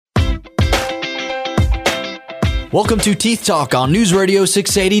Welcome to Teeth Talk on News Radio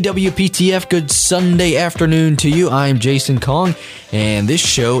 680 WPTF. Good Sunday afternoon to you. I'm Jason Kong, and this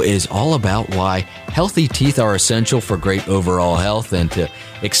show is all about why healthy teeth are essential for great overall health. And to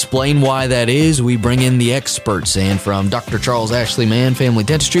explain why that is, we bring in the experts. And from Dr. Charles Ashley Mann, Family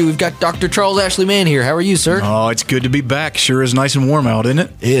Dentistry, we've got Dr. Charles Ashley Mann here. How are you, sir? Oh, it's good to be back. Sure is nice and warm out, isn't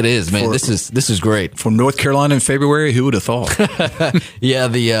it? It is, man. This is great. From North Carolina in February, who would have thought? Yeah,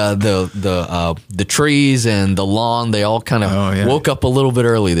 the trees and the lawn, they all kind of woke up a little bit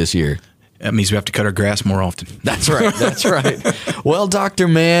early this year. That means we have to cut our grass more often. That's right. That's right. Well, Dr.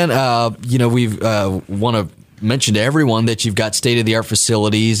 Mann, we've want to mention to everyone that you've got state-of-the-art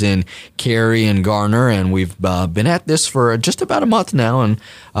facilities in Cary and Garner, and we've been at this for just about a month now, and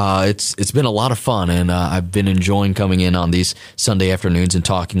it's been a lot of fun, and I've been enjoying coming in on these Sunday afternoons and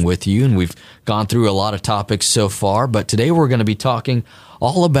talking with you, and we've gone through a lot of topics so far, but today we're going to be talking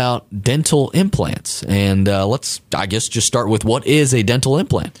all about dental implants, and let's, I guess, just start with what is a dental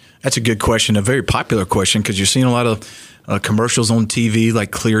implant? That's a good question, a very popular question, because you're seeing a lot of commercials on TV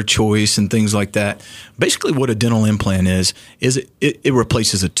like Clear Choice and things like that. Basically what a dental implant is it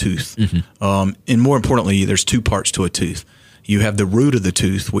replaces a tooth. Mm-hmm. And more importantly, there's two parts to a tooth. You have the root of the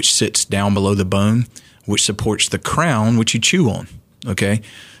tooth, which sits down below the bone, which supports the crown, which you chew on. Okay?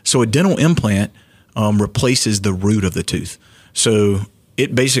 So a dental implant replaces the root of the tooth. So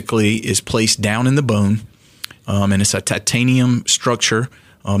it basically is placed down in the bone, and it's a titanium structure.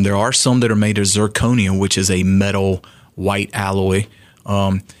 There are some that are made of zirconia, which is a metal white alloy,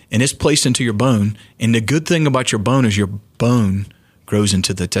 and it's placed into your bone. And the good thing about your bone is your bone grows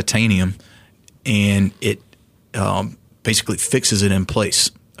into the titanium, and it basically fixes it in place.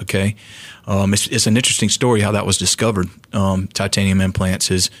 Okay, it's an interesting story how that was discovered. Titanium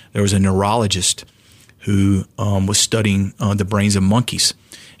implants is there was a neurologist who was studying the brains of monkeys,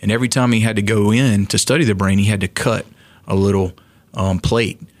 and every time he had to go in to study the brain, he had to cut a little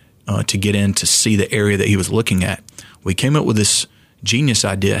plate to get in to see the area that he was looking at. We came up with this genius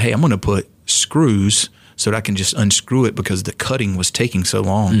idea. Hey, I'm going to put screws so that I can just unscrew it because the cutting was taking so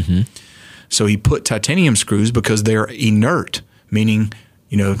long. Mm-hmm. So he put titanium screws because they're inert, meaning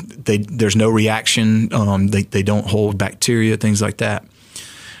there's no reaction. They don't hold bacteria, things like that.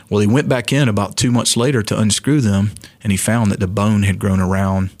 Well, he went back in about 2 months later to unscrew them, and he found that the bone had grown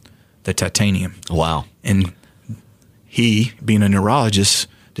around the titanium. Wow. And he, being a neurologist,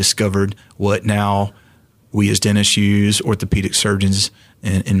 discovered what now we as dentists use, orthopedic surgeons,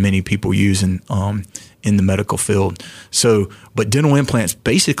 and many people use in the medical field. So, but dental implants,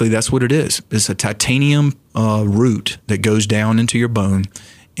 basically that's what it is. It's a titanium root that goes down into your bone,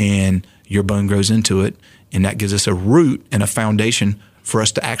 and your bone grows into it, and that gives us a root and a foundation for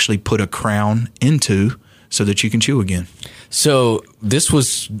us to actually put a crown into so that you can chew again. So this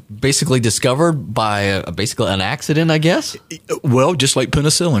was basically discovered by basically an accident, I guess? Well, just like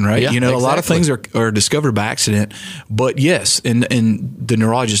penicillin, right? Yeah, exactly. A lot of things are discovered by accident. But yes, and the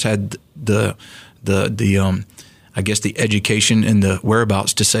neurologist had the I guess the education and the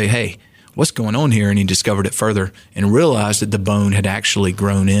whereabouts to say, hey, what's going on here? And he discovered it further and realized that the bone had actually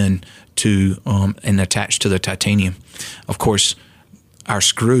grown in to and attached to the titanium. Of course, our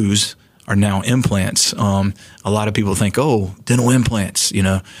screws are now implants. A lot of people think, oh, dental implants,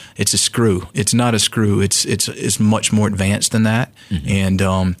 it's a screw. It's not a screw. It's much more advanced than that. Mm-hmm. And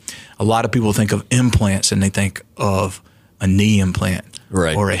a lot of people think of implants and they think of a knee implant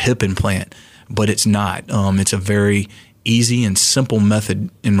or a hip implant, but it's not. It's a very easy and simple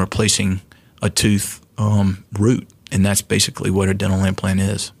method in replacing a tooth root, and that's basically what a dental implant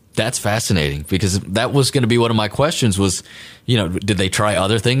is. That's fascinating, because that was going to be one of my questions was, did they try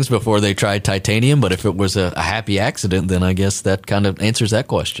other things before they tried titanium? But if it was a happy accident, then I guess that kind of answers that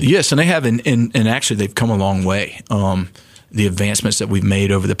question. Yes, and they have, and actually they've come a long way. The advancements that we've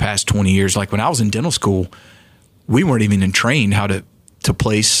made over the past 20 years, like when I was in dental school, we weren't even trained how to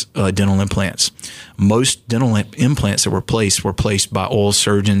place dental implants. Most dental implants that were placed by oral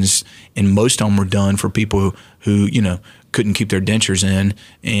surgeons, and most of them were done for people who couldn't keep their dentures in,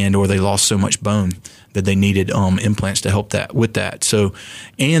 and or they lost so much bone that they needed implants to help that with that. So,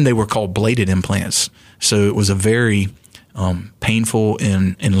 and they were called bladed implants. So it was a very painful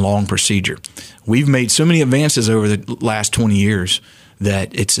and long procedure. We've made so many advances over the last 20 years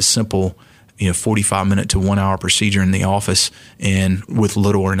that it's a simple 45-minute to 1 hour procedure in the office, and with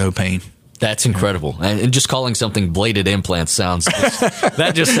little or no pain. That's incredible. And just calling something bladed implants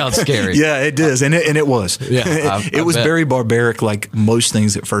that just sounds scary. Yeah, it does. And it was. Yeah, it was very barbaric, like most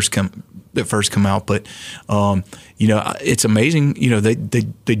things that first come out. But, it's amazing.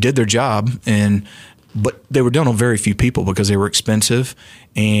 They did their job, but they were done on very few people because they were expensive,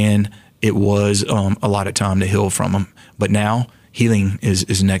 and it was a lot of time to heal from them. But now healing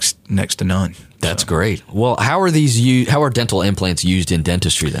is next to none. That's great. Well, how are dental implants used in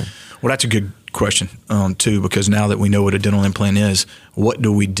dentistry then? Well, that's a good question too, because now that we know what a dental implant is, what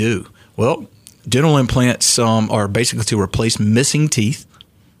do we do? Well, dental implants are basically to replace missing teeth.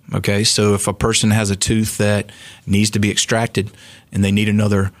 Okay, so if a person has a tooth that needs to be extracted and they need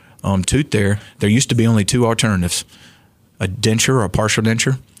another tooth there used to be only two alternatives: a denture or a partial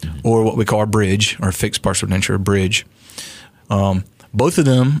denture, or what we call a bridge, or a fixed partial denture, a bridge. Both of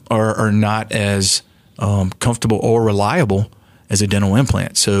them are not as comfortable or reliable as a dental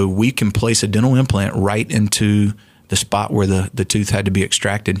implant. So we can place a dental implant right into the spot where the tooth had to be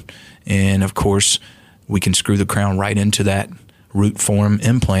extracted. And of course, we can screw the crown right into that root form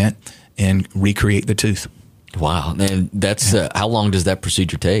implant and recreate the tooth. Wow. And that's how long does that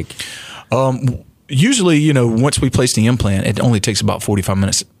procedure take? Usually, once we place the implant, it only takes about 45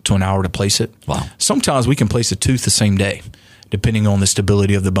 minutes to an hour to place it. Wow. Sometimes we can place a tooth the same day, depending on the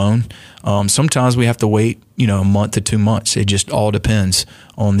stability of the bone. Sometimes we have to wait, a month to 2 months. It just all depends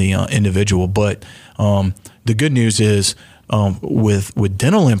on the individual. But the good news is with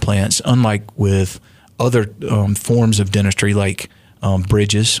dental implants, unlike with other forms of dentistry like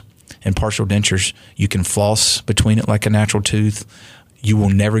bridges and partial dentures, you can floss between it like a natural tooth. You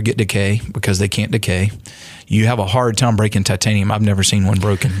will never get decay because they can't decay. You have a hard time breaking titanium. I've never seen one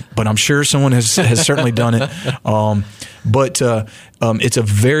broken, but I'm sure someone has certainly done it. But it's a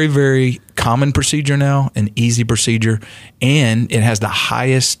very, very common procedure now, an easy procedure, and it has the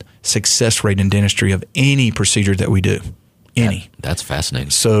highest success rate in dentistry of any procedure that we do. That's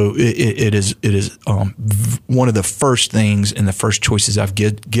fascinating. So it is one of the first things and the first choices I've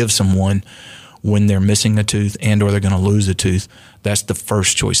give someone when they're missing a tooth and or they're going to lose a tooth. That's the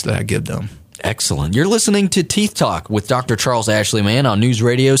first choice that I give them. Excellent. You're listening to Teeth Talk with Dr. Charles Ashley Mann on News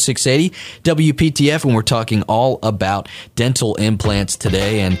Radio 680 WPTF, and we're talking all about dental implants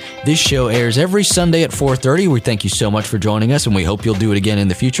today. And this show airs every Sunday at 4:30. We thank you so much for joining us, and we hope you'll do it again in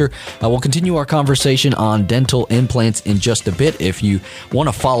the future. We'll continue our conversation on dental implants in just a bit. If you want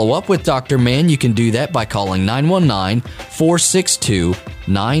to follow up with Dr. Mann, you can do that by calling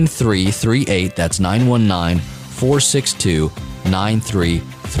 919-462-9338. That's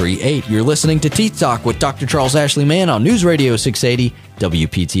 919-462-9338. You're listening to Teeth Talk with Dr. Charles Ashley Mann on News Radio 680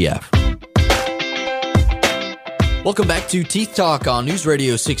 WPTF. Welcome back to Teeth Talk on News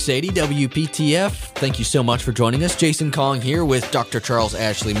Radio 680 WPTF. Thank you so much for joining us. Jason Kong here with Dr. Charles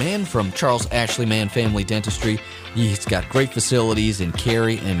Ashley Mann from Charles Ashley Mann Family Dentistry. He's got great facilities in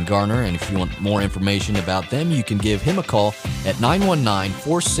Cary and Garner, and if you want more information about them, you can give him a call at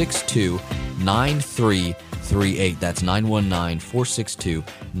 919-462-9338. That's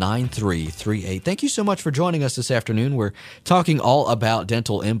 919-462-9338. Thank you so much for joining us this afternoon. We're talking all about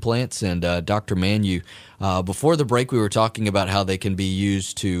dental implants, and Dr. Mann, before the break, we were talking about how they can be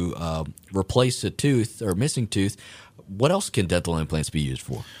used to replace a tooth or missing tooth. What else can dental implants be used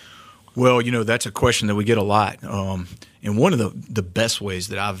for? Well, that's a question that we get a lot. And one of the best ways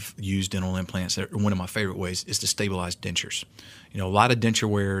that I've used dental implants, or one of my favorite ways, is to stabilize dentures. A lot of denture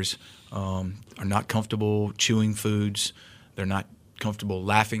wearers are not comfortable chewing foods. They're not comfortable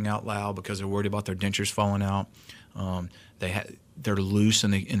laughing out loud because they're worried about their dentures falling out. They're loose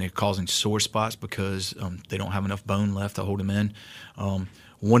and they're causing sore spots because they don't have enough bone left to hold them in.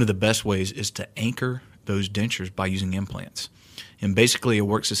 One of the best ways is to anchor those dentures by using implants. And basically it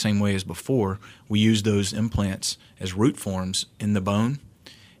works the same way as before. We use those implants as root forms in the bone,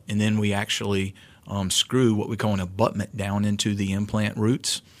 and then we actually screw what we call an abutment down into the implant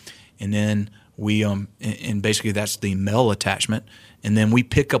roots. And then we and basically that's the male attachment, and then we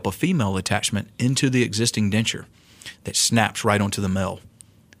pick up a female attachment into the existing denture that snaps right onto the male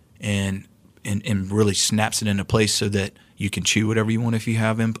and really snaps it into place so that you can chew whatever you want if you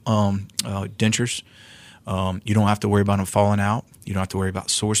have dentures. You don't have to worry about them falling out. You don't have to worry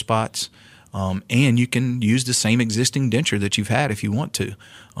about sore spots. And you can use the same existing denture that you've had if you want to.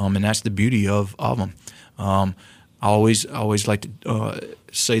 And that's the beauty of them. I always like to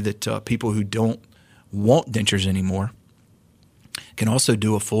say that people who don't want dentures anymore can also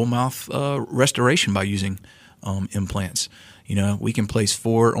do a full mouth restoration by using implants. We can place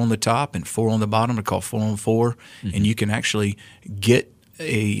 4 on the top and 4 on the bottom. They're called 4-on-4, and you can actually get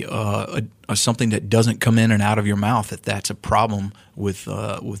a something that doesn't come in and out of your mouth if that's a problem with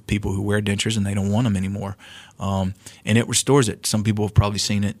people who wear dentures and they don't want them anymore. And it restores it. Some people have probably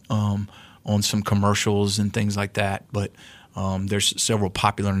seen it on some commercials and things like that. But There's several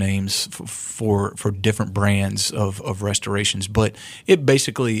popular names for different brands of restorations, but it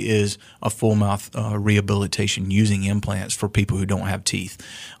basically is a full mouth rehabilitation using implants for people who don't have teeth.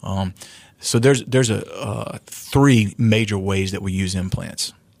 So there's three major ways that we use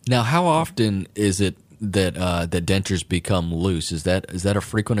implants. Now, how often is it that that dentures become loose? Is that a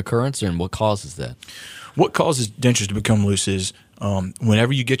frequent occurrence, and what causes that? What causes dentures to become loose is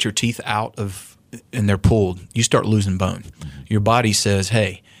whenever you get your teeth out of and they're pulled, you start losing bone. Your body says,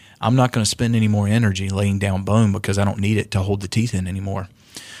 "Hey, I'm not going to spend any more energy laying down bone because I don't need it to hold the teeth in anymore."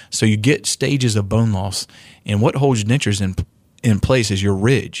 So you get stages of bone loss, and what holds dentures in place is your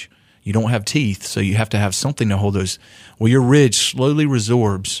ridge. You don't have teeth, so you have to have something to hold those. Well, your ridge slowly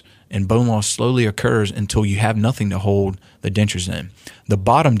resorbs and bone loss slowly occurs until you have nothing to hold the dentures in. The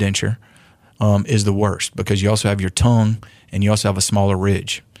bottom denture is the worst because you also have your tongue and you also have a smaller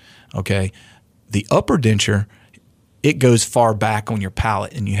ridge. Okay, the upper denture, it goes far back on your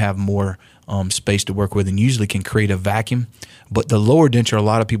palate and you have more space to work with and usually can create a vacuum. But the lower denture, a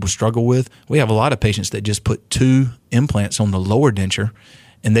lot of people struggle with. We have a lot of patients that just put 2 implants on the lower denture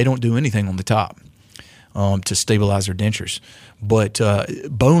and they don't do anything on the top to stabilize their dentures. But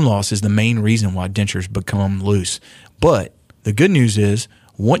bone loss is the main reason why dentures become loose. But the good news is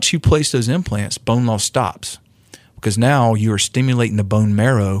once you place those implants, bone loss stops because now you are stimulating the bone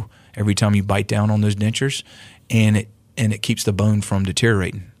marrow every time you bite down on those dentures, and it keeps the bone from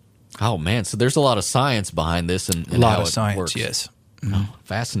deteriorating. Oh man, so there's a lot of science behind this and a lot how of it science, works. yes. Oh,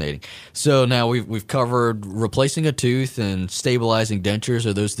 fascinating. So now we've covered replacing a tooth and stabilizing dentures.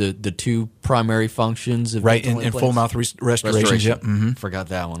 Are those the 2 primary functions of right? dental And implants? full mouth restorations. Yep. Mm-hmm. Forgot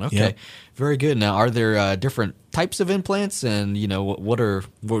that one. Okay, Yep. Very good. Now, are there different types of implants, and what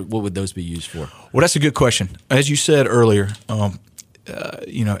would those be used for? Well, that's a good question. As you said earlier,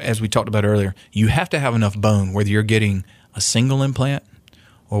 as we talked about earlier, you have to have enough bone, whether you're getting a single implant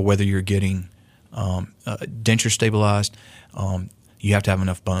or whether you're getting denture stabilized. You have to have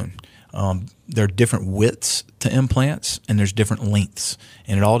enough bone. There are different widths to implants, and there's different lengths,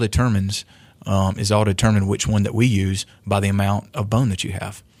 and it all determines which one that we use by the amount of bone that you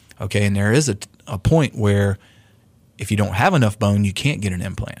have. Okay, and there is a point where if you don't have enough bone, you can't get an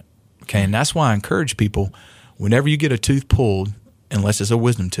implant. Okay, and that's why I encourage people, whenever you get a tooth pulled, unless it's a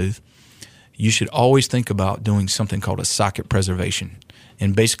wisdom tooth, you should always think about doing something called a socket preservation.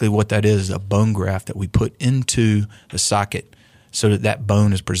 And basically what that is a bone graft that we put into the socket so that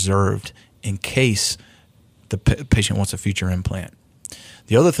bone is preserved in case the patient wants a future implant.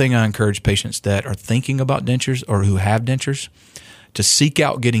 The other thing I encourage patients that are thinking about dentures or who have dentures to seek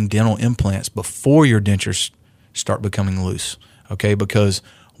out getting dental implants before your dentures start becoming loose, okay? Because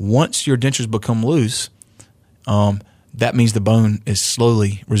once your dentures become loose, that means the bone is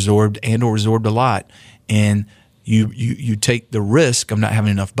slowly resorbed and or resorbed a lot, and you take the risk of not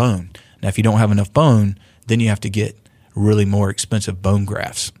having enough bone. Now, if you don't have enough bone, then you have to get really more expensive bone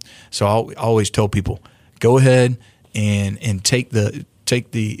grafts. So I always tell people, go ahead and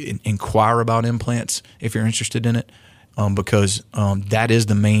inquire about implants if you're interested in it, because that is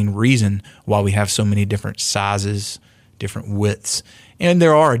the main reason why we have so many different sizes, different widths, and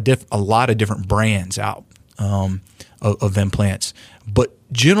there are a lot of different brands out of implants. But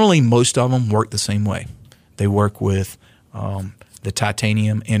generally, most of them work the same way. They work with the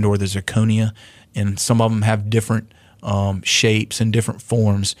titanium and or the zirconia, and some of them have different shapes and different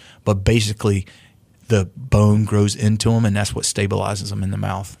forms, but basically the bone grows into them, and that's what stabilizes them in the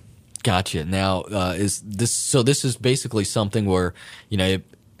mouth. Gotcha. Now, this is basically something where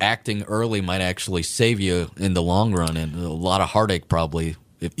acting early might actually save you in the long run, and a lot of heartache probably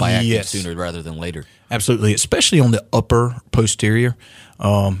if by acting sooner rather than later. Absolutely, especially on the upper posterior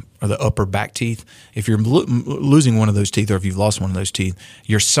or the upper back teeth. If you're losing one of those teeth, or if you've lost one of those teeth,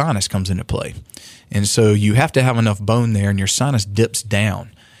 your sinus comes into play. And so you have to have enough bone there, and your sinus dips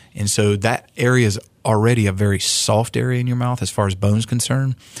down. And so that area is already a very soft area in your mouth as far as bone is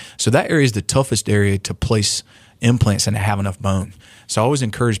concerned. So that area is the toughest area to place implants and to have enough bone. So I always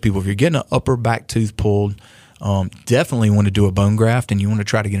encourage people, if you're getting an upper back tooth pulled, definitely want to do a bone graft, and you want to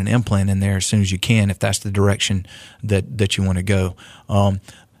try to get an implant in there as soon as you can if that's the direction that you want to go. I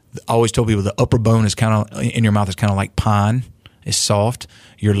always tell people the upper bone is kind of in your mouth is kind of like pine. It's soft.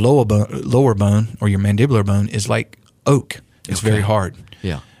 Your lower bone or your mandibular bone is like oak. It's very hard.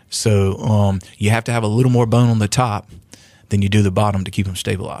 Yeah. So you have to have a little more bone on the top than you do the bottom to keep them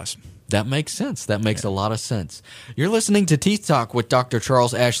stabilized. That makes sense. That makes a lot of sense. You're listening to Teeth Talk with Dr.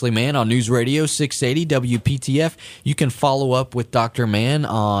 Charles Ashley Mann on News Radio 680 WPTF. You can follow up with Dr. Mann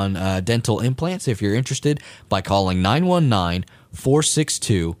on dental implants if you're interested by calling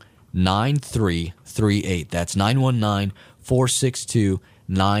 919-462-9338. That's 919-462-9338.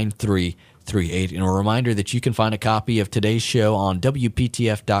 462-9338. And a reminder that you can find a copy of today's show on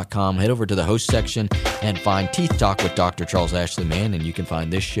WPTF.com. Head over to the host section and find Teeth Talk with Dr. Charles Ashley Mann, and you can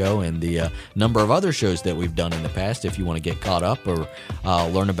find this show and the number of other shows that we've done in the past if you want to get caught up or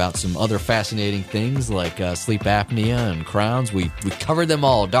learn about some other fascinating things like sleep apnea and crowns. We covered them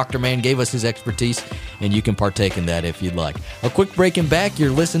all. Dr. Mann gave us his expertise, and you can partake in that if you'd like. A quick break and back.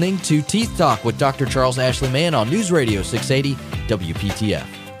 You're listening to Teeth Talk with Dr. Charles Ashley Mann on News Radio 680 WPTF.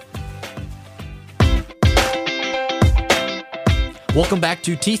 Welcome back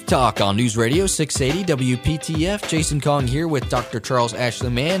to Teeth Talk on News Radio 680 WPTF. Jason Kong here with Dr. Charles Ashley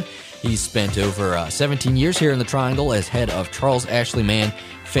Mann. He's spent over 17 years here in the Triangle as head of Charles Ashley Mann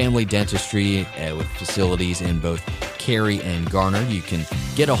Family Dentistry with facilities in both Cary and Garner. You can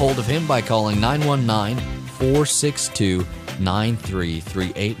get a hold of him by calling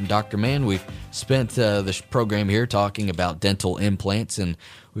 919-462-9338. And Dr. Mann, we've spent this program here talking about dental implants, and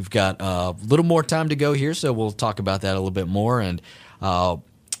we've got a little more time to go here, so we'll talk about that a little bit more. And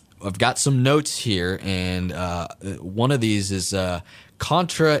I've got some notes here, and one of these is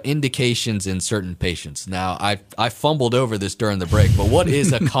contraindications in certain patients. Now, I fumbled over this during the break, but what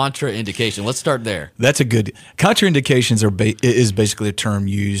is a contraindication? Let's start there. That's a good contraindications is basically a term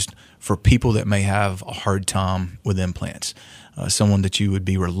used for people that may have a hard time with implants. Someone that you would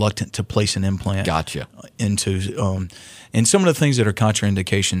be reluctant to place an implant into. And some of the things that are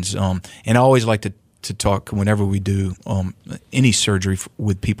contraindications, and I always like to talk whenever we do any surgery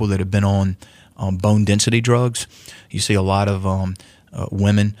with people that have been on bone density drugs. You see a lot of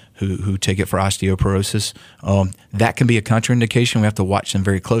women who take it for osteoporosis. That can be a contraindication. We have to watch them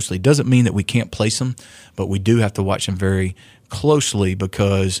very closely. It doesn't mean that we can't place them, but we do have to watch them very closely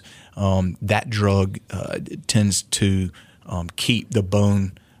because that drug tends to keep the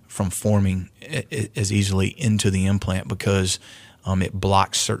bone from forming as easily into the implant because it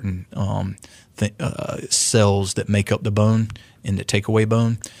blocks certain cells that make up the bone and that take away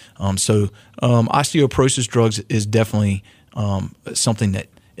bone. So osteoporosis drugs is definitely something that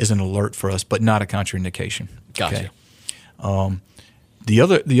is an alert for us, but not a contraindication. Gotcha. Okay?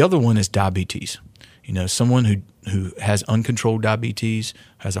 The other one is diabetes. You know, someone who has uncontrolled diabetes,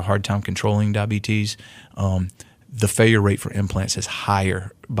 has a hard time controlling diabetes, the failure rate for implants is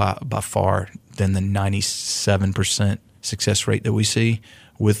higher by far than the 97% success rate that we see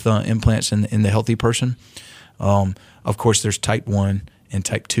with implants in the healthy person. Of course, there's type 1 and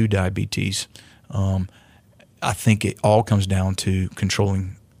type 2 diabetes. I think it all comes down to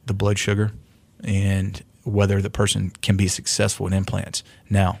controlling the blood sugar and whether the person can be successful in implants.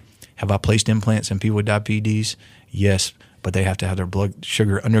 Now, have I placed implants in people with diabetes? Yes, but they have to have their blood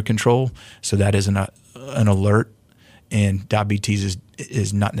sugar under control, so that is an alert. And diabetes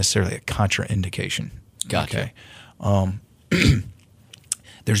is not necessarily a contraindication. Gotcha. Okay.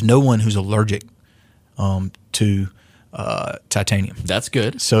 There's no one who's allergic to titanium. That's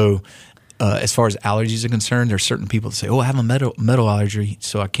good. So as far as allergies are concerned, there's certain people that say, I have a metal allergy,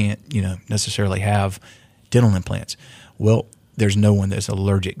 so I can't necessarily have dental implants. Well, there's no one that's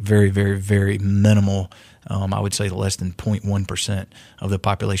allergic. Very, very, very minimal. I would say less than 0.1% of the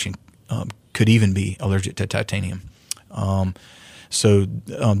population could even be allergic to titanium. So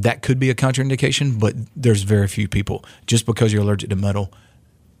that could be a contraindication, but there's very few people. Just because you're allergic to metal,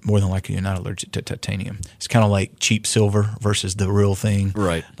 more than likely you're not allergic to titanium. It's kind of like cheap silver versus the real thing,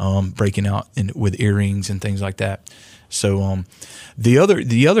 right? Breaking out with earrings and things like that. So the other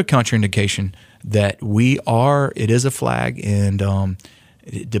contraindication that it is a flag, and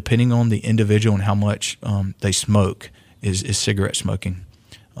depending on the individual and how much they smoke, is cigarette smoking.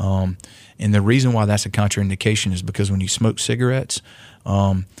 And the reason why that's a contraindication is because when you smoke cigarettes,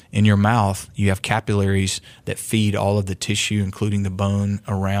 in your mouth, you have capillaries that feed all of the tissue, including the bone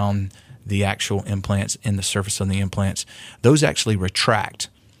around the actual implants and the surface of the implants. Those actually retract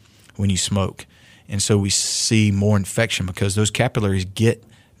when you smoke. And so we see more infection because those capillaries get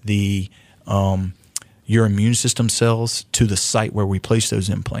your immune system cells to the site where we place those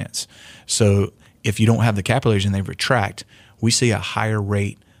implants. So if you don't have the capillaries and they retract, we see a higher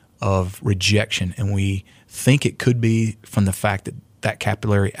rate of rejection, and we think it could be from the fact that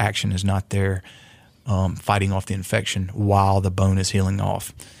capillary action is not there fighting off the infection while the bone is healing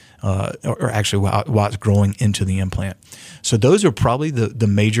off, or actually while it's growing into the implant. So those are probably the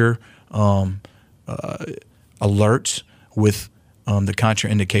major alerts, with the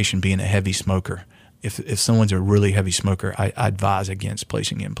contraindication being a heavy smoker. If someone's a really heavy smoker, I advise against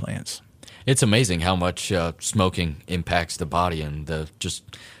placing implants. It's amazing how much smoking impacts the body and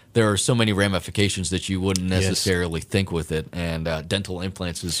there are so many ramifications that you wouldn't necessarily think with it, and dental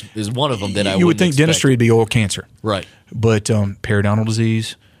implants is one of them that you would think expect. dentistry would be oral cancer, Right? but periodontal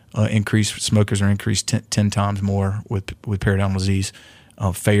disease increased. Smokers are increased 10 times more with periodontal disease,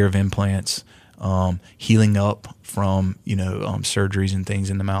 failure of implants, healing up from surgeries and things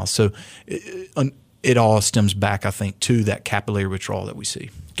in the mouth. So it all stems back, I think, to that capillary withdrawal that we see.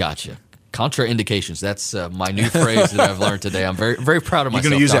 Gotcha. Contraindications. That's my new phrase that I've learned today. I'm very, very proud of myself. You're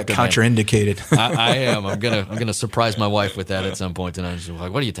going to use that Dr. Man. contraindicated. I am. I'm gonna surprise my wife with that at some point tonight. She's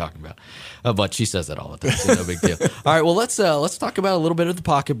like, "What are you talking about?" But she says that all the time, so no big deal. All right. Well, let's talk about a little bit of the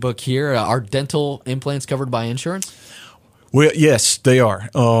pocketbook here. Are dental implants covered by insurance? Well, yes, they are.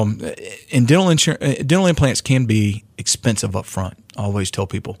 And dental implants can be expensive up front. I always tell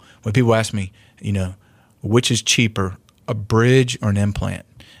people when people ask me, which is cheaper, a bridge or an implant,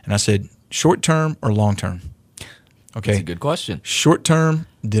 and I said, short term or long term? Okay. That's a good question. Short term,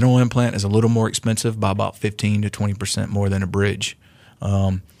 dental implant is a little more expensive by about 15 to 20% more than a bridge.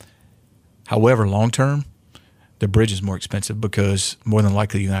 However, long term, the bridge is more expensive because more than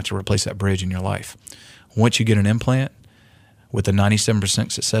likely you're going to have to replace that bridge in your life. Once you get an implant with a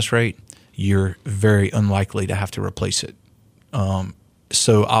 97% success rate, you're very unlikely to have to replace it.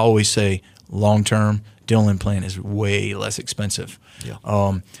 So I always say long term, dental implant is way less expensive.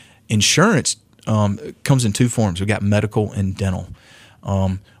 Yeah. Insurance comes in two forms. We've got medical and dental.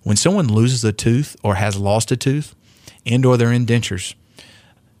 When someone loses a tooth or has lost a tooth and or they're in dentures,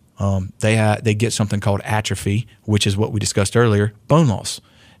 they get something called atrophy, which is what we discussed earlier, bone loss.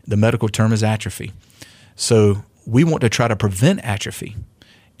 The medical term is atrophy. So we want to try to prevent atrophy.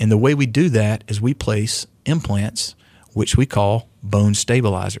 And the way we do that is we place implants, which we call bone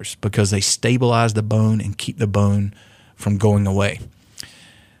stabilizers, because they stabilize the bone and keep the bone from going away.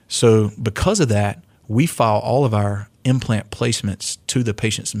 So because of that, we file all of our implant placements to the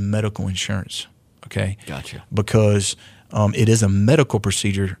patient's medical insurance, okay? Gotcha. Because it is a medical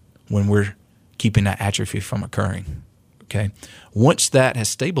procedure when we're keeping that atrophy from occurring, okay? Once that has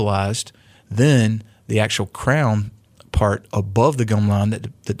stabilized, then the actual crown part above the gum line that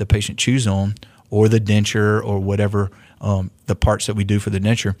the patient chews on, or the denture or whatever, the parts that we do for the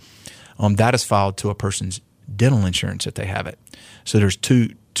denture, that is filed to a person's dental insurance if they have it. So there's two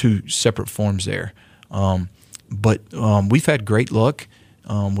separate forms there. But we've had great luck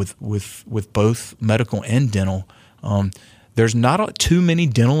with both medical and dental. There's not too many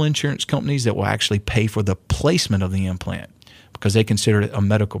dental insurance companies that will actually pay for the placement of the implant because they consider it a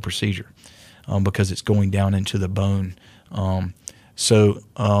medical procedure because it's going down into the bone. So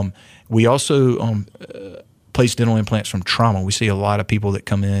we also place dental implants from trauma. We see a lot of people that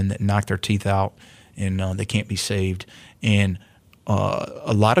come in that knock their teeth out and they can't be saved. And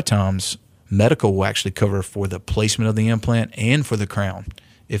a lot of times medical will actually cover for the placement of the implant and for the crown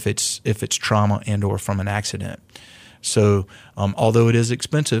if it's trauma and or from an accident. So although it is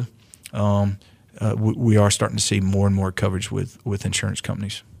expensive, we are starting to see more and more coverage with insurance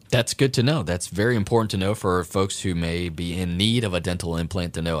companies. That's good to know. That's very important to know for folks who may be in need of a dental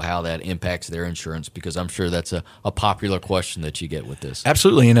implant to know how that impacts their insurance, because I'm sure that's a popular question that you get with this.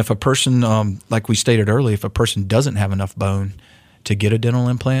 Absolutely. And if a person, like we stated earlier, if a person doesn't have enough bone to get a dental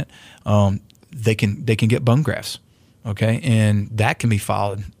implant, they can get bone grafts, okay? And that can be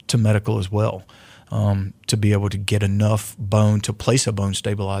filed to medical as well to be able to get enough bone to place a bone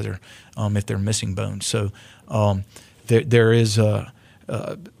stabilizer if they're missing bone. So there is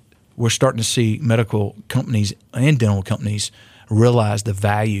we're starting to see medical companies and dental companies realize the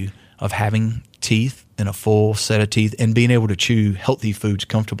value of having teeth and a full set of teeth and being able to chew healthy foods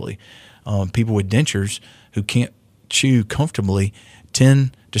comfortably. People with dentures who can't chew comfortably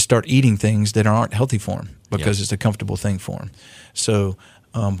tend to start eating things that aren't healthy for them because it's a comfortable thing for them. So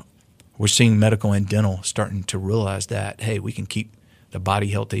we're seeing medical and dental starting to realize that, hey, we can keep the body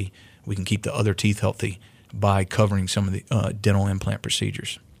healthy, we can keep the other teeth healthy by covering some of the dental implant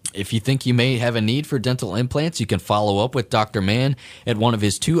procedures. If you think you may have a need for dental implants, you can follow up with Dr. Mann at one of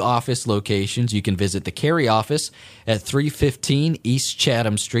his 2 office locations. You can visit the Cary office at 315 East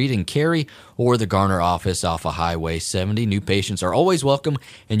Chatham Street in Cary, or the Garner office off of Highway 70. New patients are always welcome,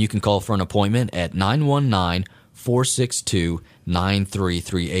 and you can call for an appointment at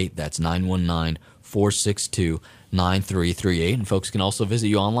 919-462-9338. That's 919-462-9338. 9338, and folks can also visit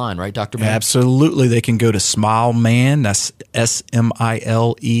you online, right, Dr. Mann? Absolutely. They can go to SmileMann, that's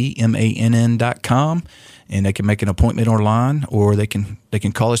SmileMann.com, and they can make an appointment online, or they can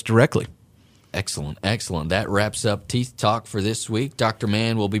call us directly. Excellent, excellent. That wraps up Teeth Talk for this week. Dr.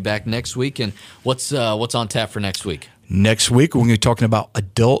 Mann will be back next week, and what's on tap for next week? Next week, we're going to be talking about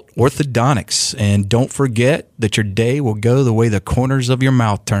adult orthodontics. And don't forget that your day will go the way the corners of your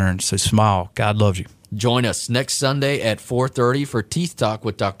mouth turn. So smile. God loves you. Join us next Sunday at 4:30 for Teeth Talk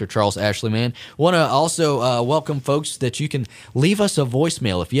with Dr. Charles Ashley-Mann. Want to also welcome folks that you can leave us a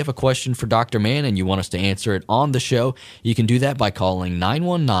voicemail. If you have a question for Dr. Mann and you want us to answer it on the show, you can do that by calling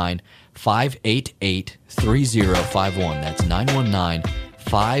 919-588-3051. That's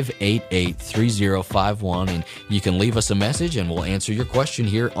 919-588-3051, and you can leave us a message and we'll answer your question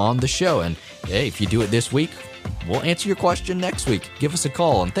here on the show. And hey, if you do it this week, we'll answer your question next week. Give us a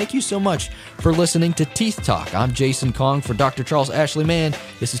call. And thank you so much for listening to Teeth Talk. I'm Jason Kong for Dr. Charles Ashley-Mann.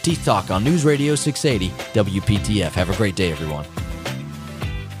 This is Teeth Talk on News Radio 680 WPTF. Have a great day, everyone.